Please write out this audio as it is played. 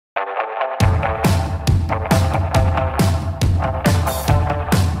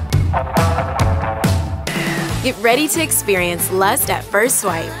Get ready to experience lust at first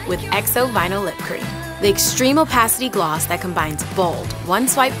swipe with Exo Vinyl Lip Cream. The extreme opacity gloss that combines bold,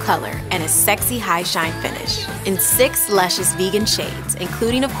 one-swipe color and a sexy high shine finish in 6 luscious vegan shades,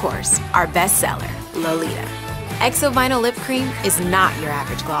 including, of course, our bestseller, Lolita. Exo Vinyl Lip Cream is not your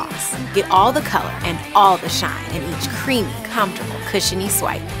average gloss. Get all the color and all the shine in each creamy, comfortable, cushiony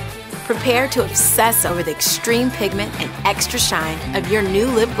swipe. Prepare to obsess over the extreme pigment and extra shine of your new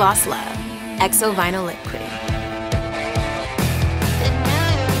lip gloss love, Exo Vinyl Lip Cream.